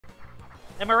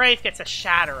And Maraith gets a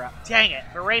Shatter up. Dang it.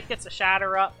 Maraith gets a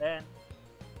Shatter up, and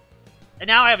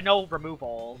now I have no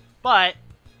removal. But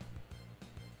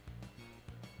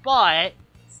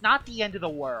it's not the end of the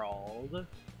world.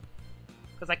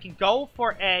 Because I can go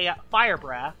for a Fire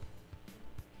Breath.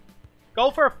 Go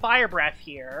for a Fire Breath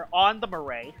here on the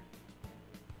Maraith.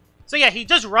 So yeah, he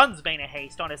just runs Bane of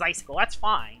Haste on his Icicle. That's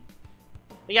fine.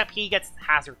 But yep, he gets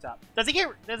Hazards up. Does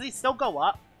he still go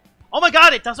up? Oh my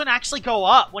god, it doesn't actually go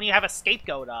up when you have a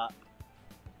Scapegoat up.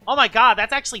 Oh my god,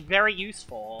 that's actually very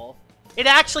useful. It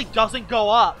actually doesn't go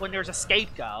up when there's a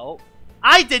Scapegoat.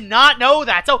 I did not know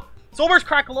that. So, Soulburst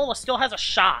Crackalola still has a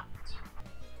shot.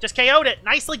 Just KO'd it.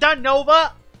 Nicely done,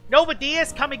 Nova. Nova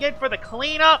Diaz coming in for the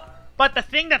cleanup. But the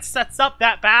thing that sets up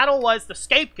that battle was the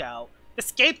Scapegoat. The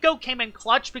Scapegoat came in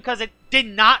clutch because it did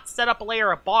not set up a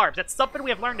layer of Barbs. That's something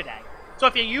we have learned today. So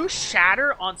if you use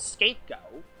Shatter on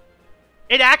Scapegoat,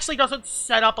 it actually doesn't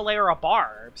set up a layer of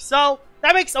Barbs. So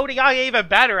that makes ODI even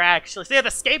better, actually. So yeah, the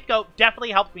Scapegoat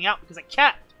definitely helped me out because it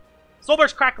kept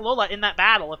Soulburst Crackalola in that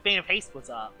battle if Bane of Haste was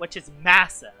up, which is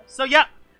massive. So yeah,